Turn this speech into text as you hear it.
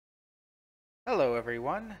Hello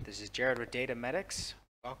everyone, this is Jared with Data Medics.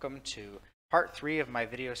 Welcome to part 3 of my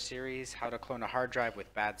video series, How to Clone a Hard Drive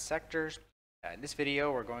with Bad Sectors. In this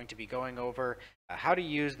video we're going to be going over how to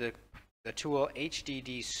use the tool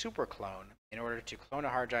HDDSuperClone in order to clone a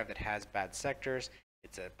hard drive that has bad sectors.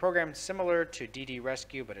 It's a program similar to DD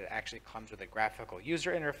Rescue, but it actually comes with a graphical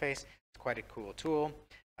user interface. It's quite a cool tool.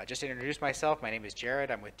 Just to introduce myself, my name is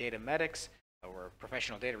Jared. I'm with Data Medics. We're a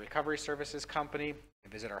professional data recovery services company. You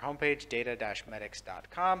can visit our homepage,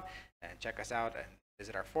 data-medics.com, and check us out and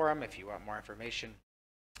visit our forum if you want more information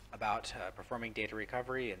about performing data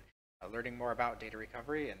recovery and learning more about data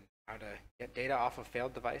recovery and how to get data off of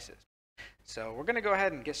failed devices. So we're going to go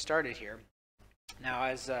ahead and get started here. Now,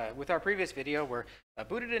 as with our previous video, we're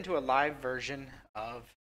booted into a live version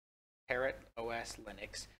of Parrot OS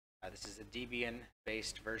Linux. This is a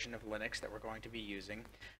Debian-based version of Linux that we're going to be using.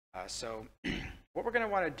 So what we're going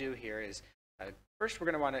to want to do here is first we're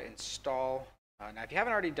going to want to install, now if you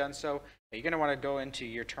haven't already done so, you're going to want to go into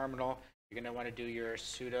your terminal. You're going to want to do your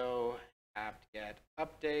sudo apt-get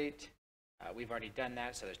update. We've already done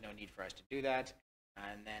that, so there's no need for us to do that.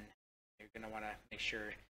 And then you're going to want to make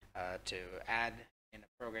sure to add in a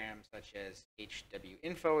program such as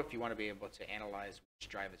HWinfo if you want to be able to analyze which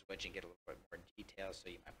drive is which and get a little bit more detail. So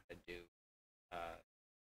you might want to do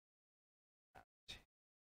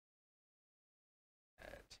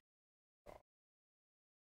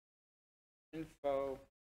info.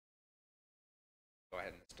 Go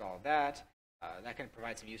ahead and install that. That can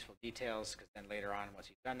provide some useful details because then later on, once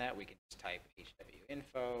you've done that, we can just type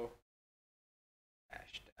HWinfo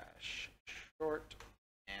 --short,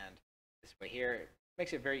 and this way here it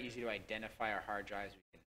makes it very easy to identify our hard drives.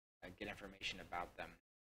 We can get information about them,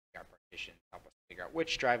 our partitions, help us figure out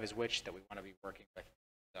which drive is which that we want to be working with.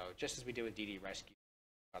 So just as we did with DD Rescue,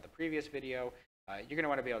 the previous video, you're going to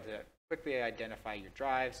want to be able to quickly identify your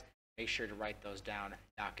drives. Make sure to write those down,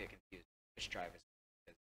 not get confused which drive is.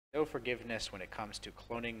 No forgiveness when it comes to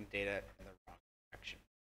cloning data in the wrong direction.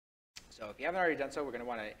 So if you haven't already done so, we're going to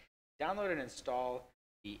want to download and install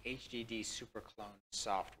the HDDSuperClone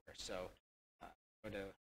software. So go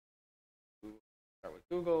to start with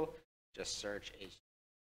Google, just search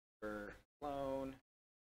HDDSuperClone.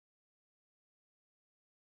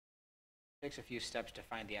 It takes a few steps to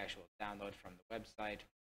find the actual download from the website.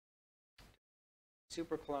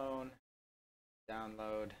 SuperClone,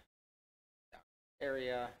 download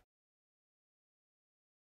area.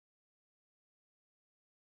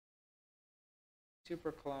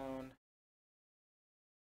 SuperClone.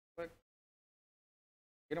 Click.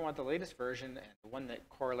 You're going to want the latest version and the one that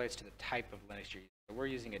correlates to the type of Linux you're using. So we're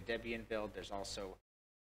using a Debian build. There's also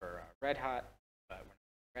for Red Hat,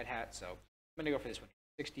 so I'm going to go for this one,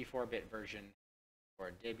 64-bit version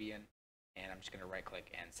for Debian, and I'm just going to right-click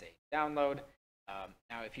and say download.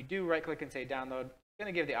 Now, if you do right-click and say download, it's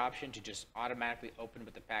going to give the option to just automatically open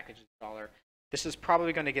with the package installer. This is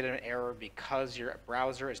probably going to get an error because your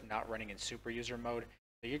browser is not running in super user mode.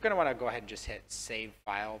 So you're going to want to go ahead and just hit save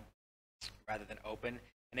file rather than open. And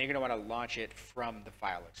then you're going to want to launch it from the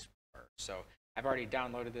file explorer. So I've already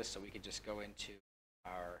downloaded this, so we can just go into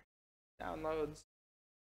our downloads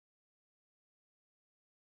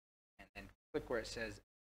and then click where it says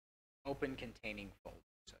open containing folder.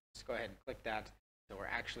 So just go ahead and click that. So we're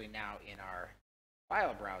actually now in our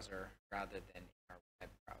file browser rather than in our web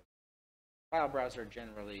browser. File browser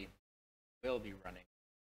generally will be running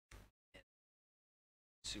in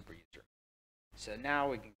super user. So now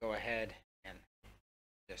we can go ahead and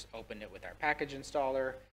just open it with our package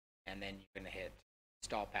installer, and then you're going to hit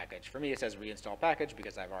install package. For me, it says reinstall package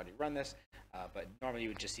because I've already run this, but normally you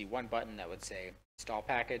would just see one button that would say install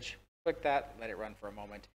package. Click that, let it run for a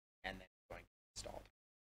moment, and then it's going to be installed.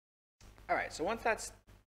 All right, so once that's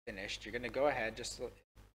finished, you're going to go ahead, just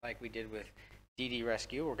like we did with DD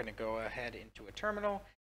Rescue, we're going to go ahead into a terminal,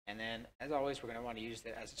 and then, as always, we're going to want to use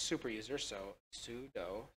it as a super user, so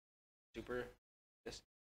sudo super this,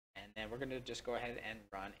 and then we're going to just go ahead and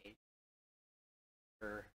run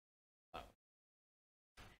HDDSuperClone.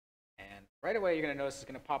 And right away, you're going to notice it's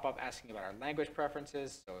going to pop up asking about our language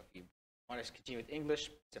preferences. So if you want to continue with English,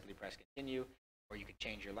 simply press continue, or you could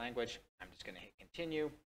change your language. I'm just going to hit continue.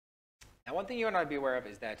 Now, one thing you want to be aware of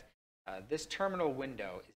is that this terminal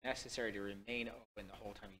window is necessary to remain open the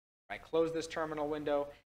whole time. If I close this terminal window,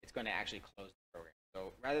 it's going to actually close the program.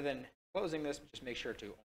 So rather than closing this, just make sure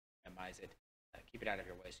to minimize it. Keep it out of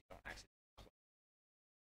your way so you don't accidentally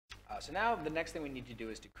close. So now the next thing we need to do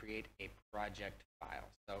is to create a project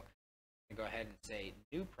file. So I'm going to go ahead and say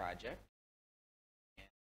new project and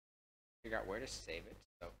figure out where to save it.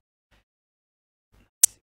 So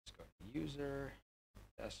let's go to user,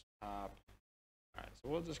 desktop, All right, so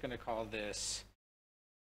we're just going to call this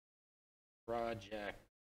project.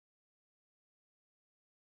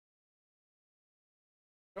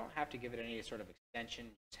 You don't have to give it any sort of extension.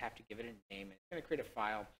 You just have to give it a name. It's going to create a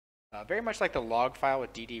file, very much like the log file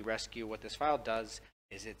with DD Rescue. What this file does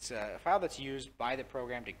is it's a file that's used by the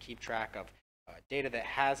program to keep track of data that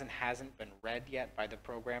has and hasn't been read yet by the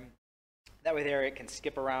program. That way there it can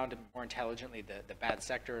skip around more intelligently the bad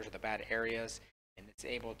sectors or the bad areas, and it's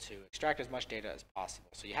able to extract as much data as possible.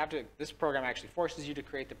 So you have to, this program actually forces you to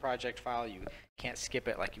create the project file. You can't skip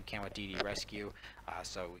it like you can with DD Rescue.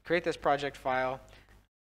 So we create this project file,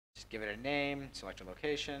 just give it a name, select a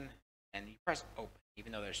location, and you press open,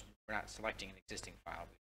 even though we're not selecting an existing file.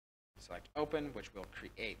 We select open, which will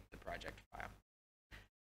create the project file.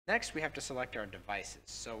 Next, we have to select our devices.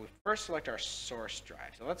 So we first select our source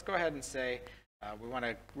drive. So let's go ahead and say we want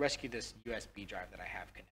to rescue this USB drive that I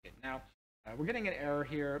have connected. Now, we're getting an error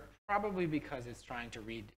here, probably because it's trying to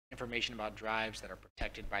read information about drives that are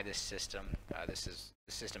protected by this system. The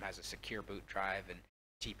system has a secure boot drive and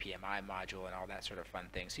TPMI module and all that sort of fun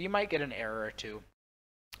thing. So you might get an error or two.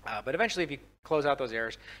 But eventually, if you close out those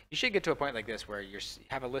errors, you should get to a point like this where you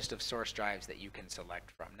have a list of source drives that you can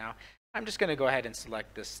select from. Now, I'm just going to go ahead and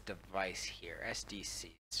select this device here, SDC.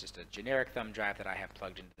 It's just a generic thumb drive that I have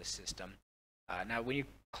plugged into the system. Now, when you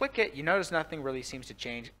click it, you notice nothing really seems to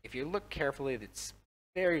change. If you look carefully, it's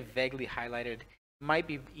very vaguely highlighted. It might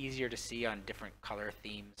be easier to see on different color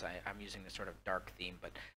themes. I'm using this sort of dark theme,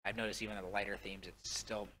 but I've noticed even on the lighter themes, it's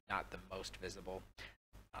still not the most visible.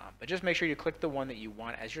 But just make sure you click the one that you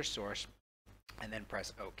want as your source and then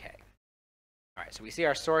press OK. All right, so we see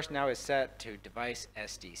our source now is set to device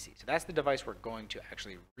SDC. So that's the device we're going to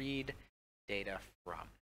actually read data from.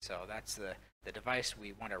 So that's the device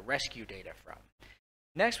we want to rescue data from.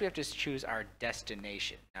 Next, we have to choose our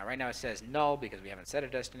destination. Now, right now it says null because we haven't set a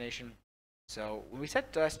destination. So when we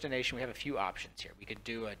set destination, we have a few options here. We could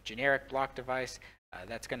do a generic block device.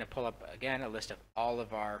 That's going to pull up, again, a list of all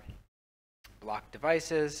of our block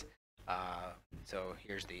devices. So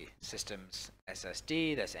here's the system's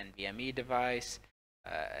SSD, that's NVMe device,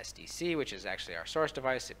 SDC, which is actually our source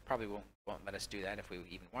device. It probably won't let us do that if we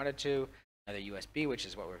even wanted to. Another USB, which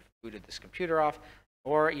is what we've booted this computer off,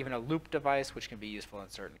 or even a loop device, which can be useful in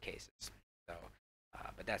certain cases. So,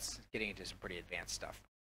 but that's getting into some pretty advanced stuff.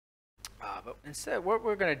 But instead, what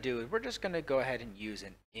we're going to do is we're just going to go ahead and use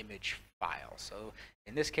an image file. So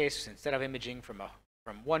in this case, instead of imaging from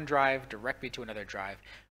one drive directly to another drive,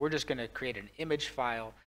 we're just going to create an image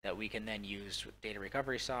file that we can then use with data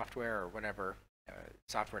recovery software or whatever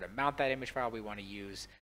software to mount that image file we want to use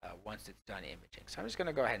once it's done imaging. So I'm just going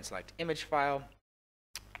to go ahead and select image file.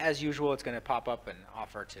 As usual, it's going to pop up and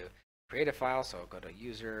offer to create a file. So I'll go to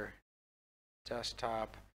user,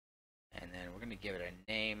 desktop, and then we're going to give it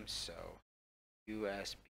a name. So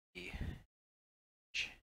USB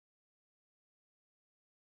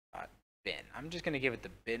bin. I'm just going to give it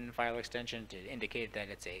the bin file extension to indicate that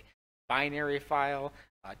it's a binary file.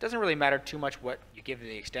 It doesn't really matter too much what you give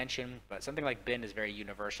the extension, but something like bin is very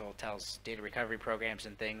universal. It tells data recovery programs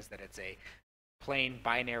and things that it's a plain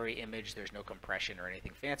binary image. There's no compression or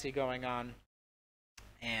anything fancy going on.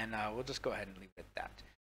 And we'll just go ahead and leave it at that.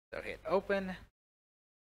 So hit open.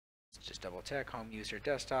 Let's just double check home user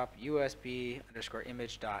desktop USB _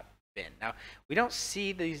 image.bin. Now, we don't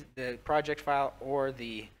see the project file or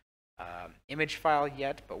the image file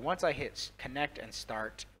yet, but once I hit connect and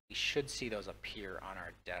start, we should see those appear on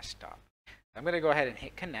our desktop. I'm going to go ahead and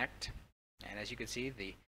hit connect, and as you can see,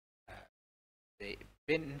 the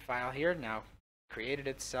bin file here now created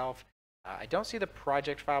itself. I don't see the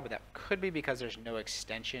project file, but that could be because there's no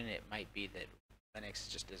extension. It might be that Linux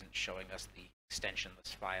just isn't showing us the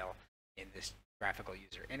extensionless file in this graphical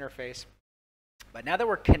user interface. But now that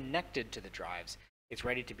we're connected to the drives, it's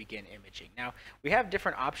ready to begin imaging. Now, we have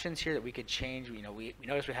different options here that we could change. You know, we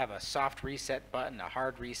notice we have a soft reset button, a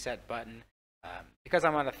hard reset button. Because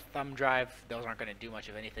I'm on a thumb drive, those aren't going to do much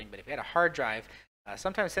of anything. But if you had a hard drive,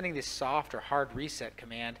 sometimes sending this soft or hard reset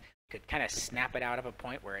command could kind of snap it out of a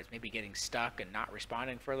point where it's maybe getting stuck and not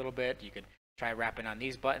responding for a little bit. You could try rapping on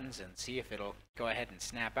these buttons and see if it'll go ahead and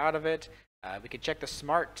snap out of it. We could check the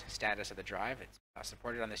smart status of the drive. It's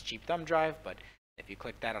supported on this cheap thumb drive, but if you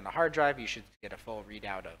click that on a hard drive, you should get a full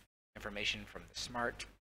readout of information from the smart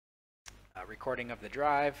recording of the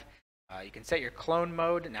drive. You can set your clone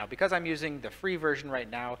mode. Now, because I'm using the free version right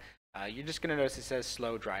now, you're just going to notice it says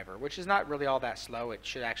slow driver, which is not really all that slow. It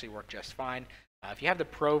should actually work just fine. If you have the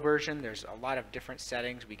pro version, there's a lot of different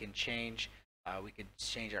settings we can change. We could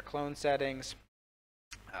change our clone settings.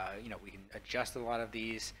 You know, we can adjust a lot of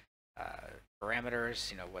these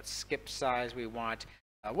parameters. You know, what skip size we want.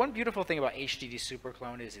 One beautiful thing about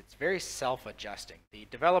HDDSuperClone is it's very self-adjusting. The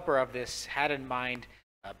developer of this had in mind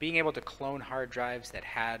being able to clone hard drives that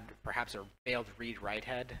had perhaps a failed read-write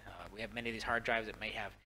head. We have many of these hard drives that may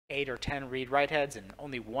have 8 or 10 read-write heads, and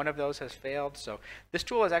only one of those has failed. So this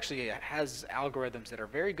tool has algorithms that are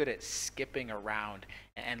very good at skipping around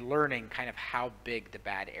and learning kind of how big the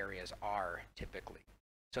bad areas are typically.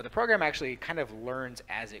 So the program actually kind of learns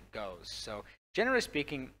as it goes. So generally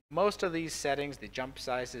speaking, most of these settings, the jump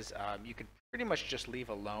sizes, you could pretty much just leave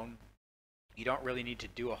alone. You don't really need to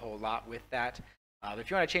do a whole lot with that. If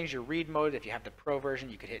you want to change your read mode, if you have the Pro version,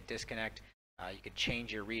 you could hit disconnect. You could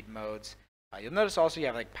change your read modes. You'll notice also you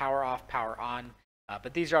have like power off, power on,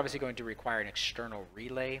 but these are obviously going to require an external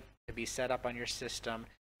relay to be set up on your system,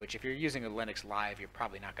 which if you're using a Linux Live, you're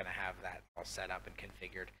probably not going to have that all set up and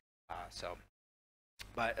configured.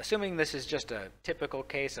 But assuming this is just a typical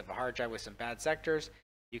case of a hard drive with some bad sectors,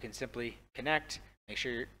 you can simply connect, make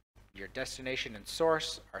sure your destination and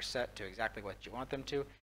source are set to exactly what you want them to,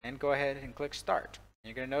 and go ahead and click start. And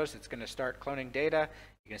you're going to notice it's going to start cloning data.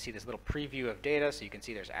 You're going to see this little preview of data, so you can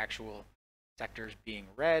see there's actual sectors being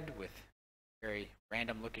read with very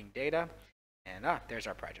random looking data. And there's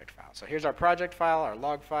our project file. So here's our project file, our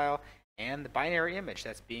log file, and the binary image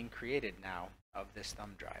that's being created now of this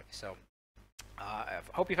thumb drive. So I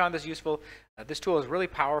hope you found this useful. This tool is really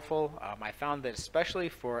powerful. I found that especially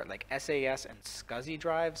for like SAS and SCSI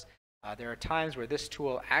drives, there are times where this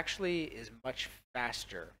tool actually is much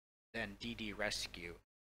faster than DD Rescue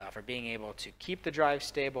for being able to keep the drive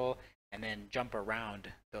stable and then jump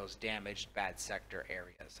around those damaged bad sector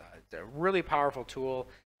areas. It's a really powerful tool.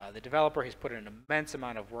 The developer has put an immense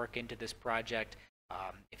amount of work into this project.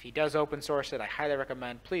 If he does open source it, I highly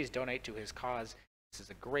recommend please donate to his cause. This is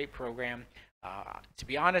a great program. To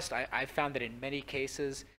be honest, I've found that in many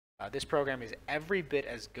cases, this program is every bit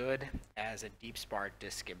as good as a DeepSpar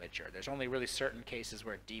disk imager. There's only really certain cases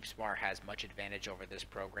where DeepSpar has much advantage over this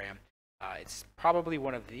program. It's probably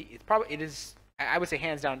I would say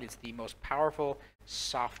hands down, it's the most powerful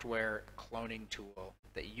software cloning tool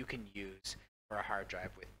that you can use for a hard drive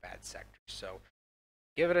with bad sectors. So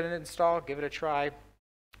give it an install, give it a try.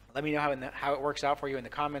 Let me know how it works out for you in the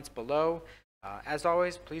comments below. As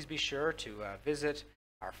always, please be sure to visit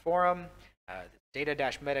our forum,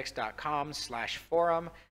 data-medics.com/forum.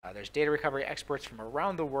 There's data recovery experts from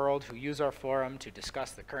around the world who use our forum to discuss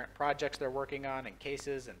the current projects they're working on and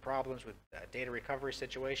cases and problems with data recovery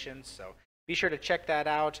situations. So be sure to check that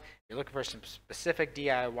out. If you're looking for some specific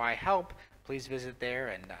DIY help, please visit there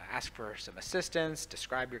and ask for some assistance,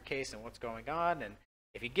 describe your case and what's going on. And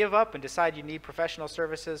if you give up and decide you need professional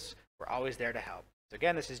services, we're always there to help. So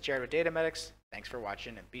again, this is Jared with Data Medics. Thanks for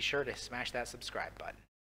watching, and be sure to smash that subscribe button.